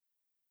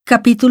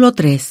Capítulo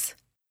 3.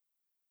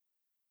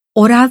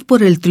 Orad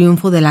por el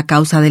triunfo de la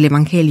causa del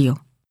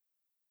Evangelio.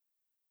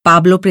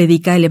 Pablo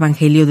predica el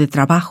Evangelio de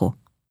trabajo.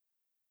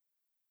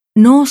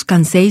 No os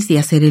canséis de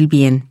hacer el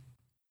bien.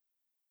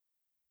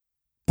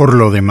 Por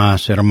lo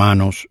demás,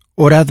 hermanos,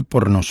 orad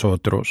por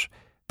nosotros,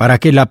 para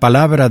que la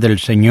palabra del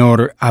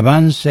Señor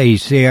avance y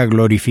sea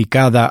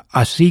glorificada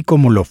así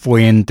como lo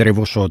fue entre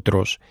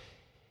vosotros,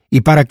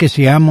 y para que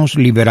seamos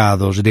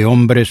liberados de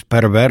hombres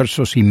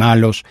perversos y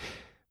malos,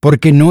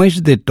 porque no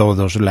es de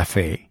todos la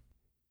fe.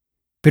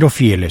 Pero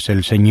fiel es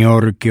el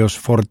Señor que os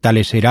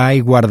fortalecerá y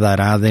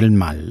guardará del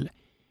mal.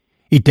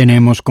 Y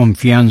tenemos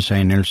confianza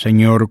en el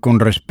Señor con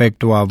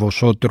respecto a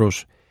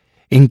vosotros,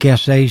 en que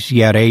hacéis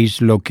y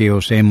haréis lo que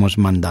os hemos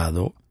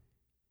mandado.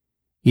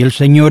 Y el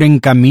Señor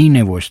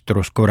encamine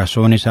vuestros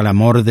corazones al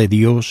amor de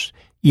Dios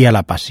y a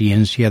la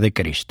paciencia de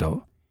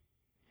Cristo.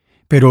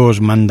 Pero os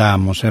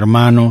mandamos,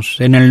 hermanos,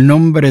 en el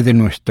nombre de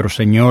nuestro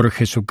Señor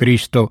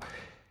Jesucristo,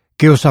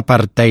 que os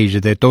apartéis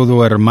de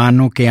todo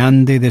hermano que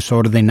ande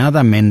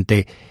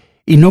desordenadamente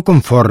y no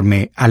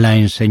conforme a la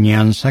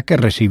enseñanza que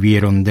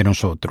recibieron de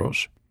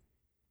nosotros.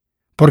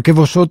 Porque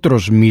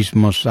vosotros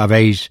mismos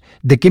sabéis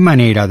de qué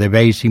manera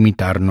debéis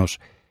imitarnos,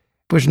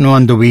 pues no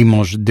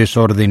anduvimos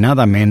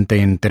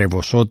desordenadamente entre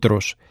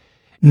vosotros,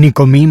 ni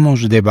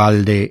comimos de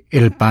balde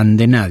el pan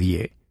de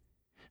nadie,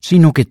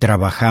 sino que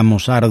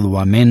trabajamos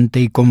arduamente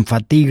y con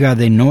fatiga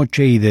de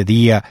noche y de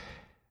día,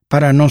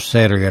 para no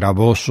ser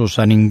gravosos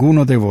a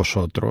ninguno de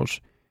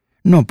vosotros,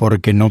 no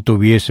porque no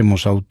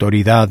tuviésemos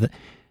autoridad,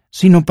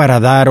 sino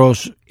para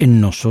daros en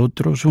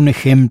nosotros un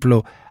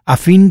ejemplo a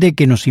fin de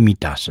que nos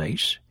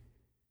imitaseis.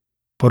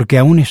 Porque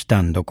aun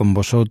estando con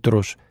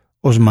vosotros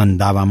os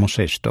mandábamos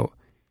esto,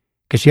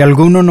 que si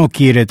alguno no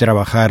quiere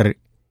trabajar,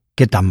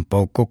 que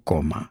tampoco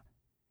coma.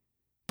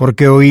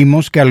 Porque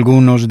oímos que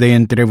algunos de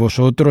entre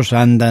vosotros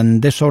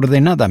andan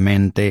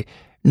desordenadamente,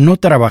 no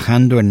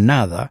trabajando en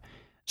nada,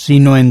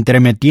 sino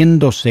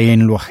entremetiéndose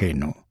en lo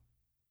ajeno.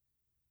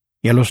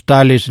 Y a los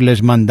tales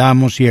les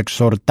mandamos y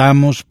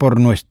exhortamos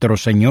por nuestro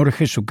Señor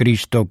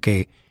Jesucristo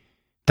que,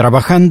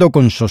 trabajando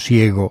con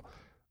sosiego,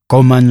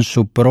 coman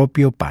su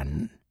propio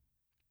pan.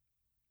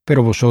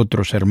 Pero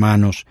vosotros,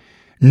 hermanos,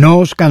 no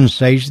os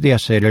canséis de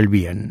hacer el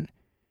bien.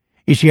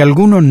 Y si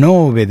alguno no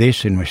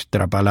obedece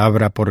nuestra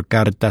palabra por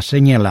carta,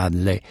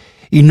 señaladle,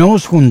 y no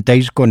os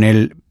juntéis con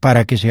él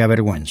para que se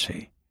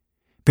avergüence.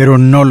 Pero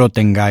no lo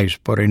tengáis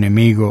por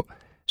enemigo,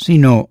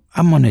 sino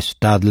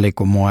amonestadle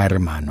como a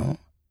hermano.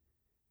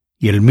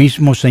 Y el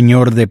mismo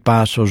Señor de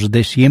paz os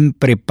dé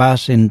siempre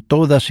paz en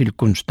toda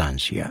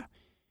circunstancia.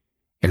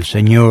 El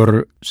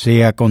Señor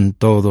sea con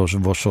todos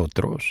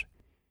vosotros.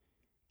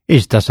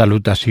 Esta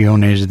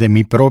salutación es de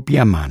mi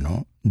propia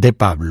mano, de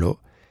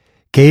Pablo,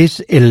 que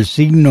es el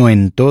signo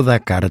en toda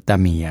carta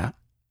mía.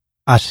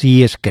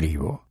 Así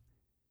escribo.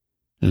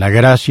 La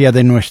gracia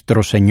de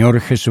nuestro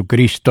Señor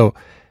Jesucristo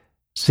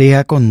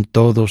sea con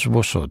todos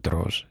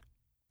vosotros.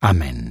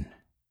 Amén.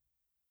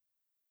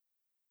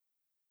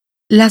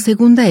 La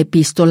segunda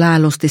epístola a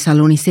los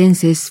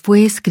tesalonicenses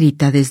fue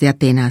escrita desde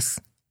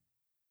Atenas.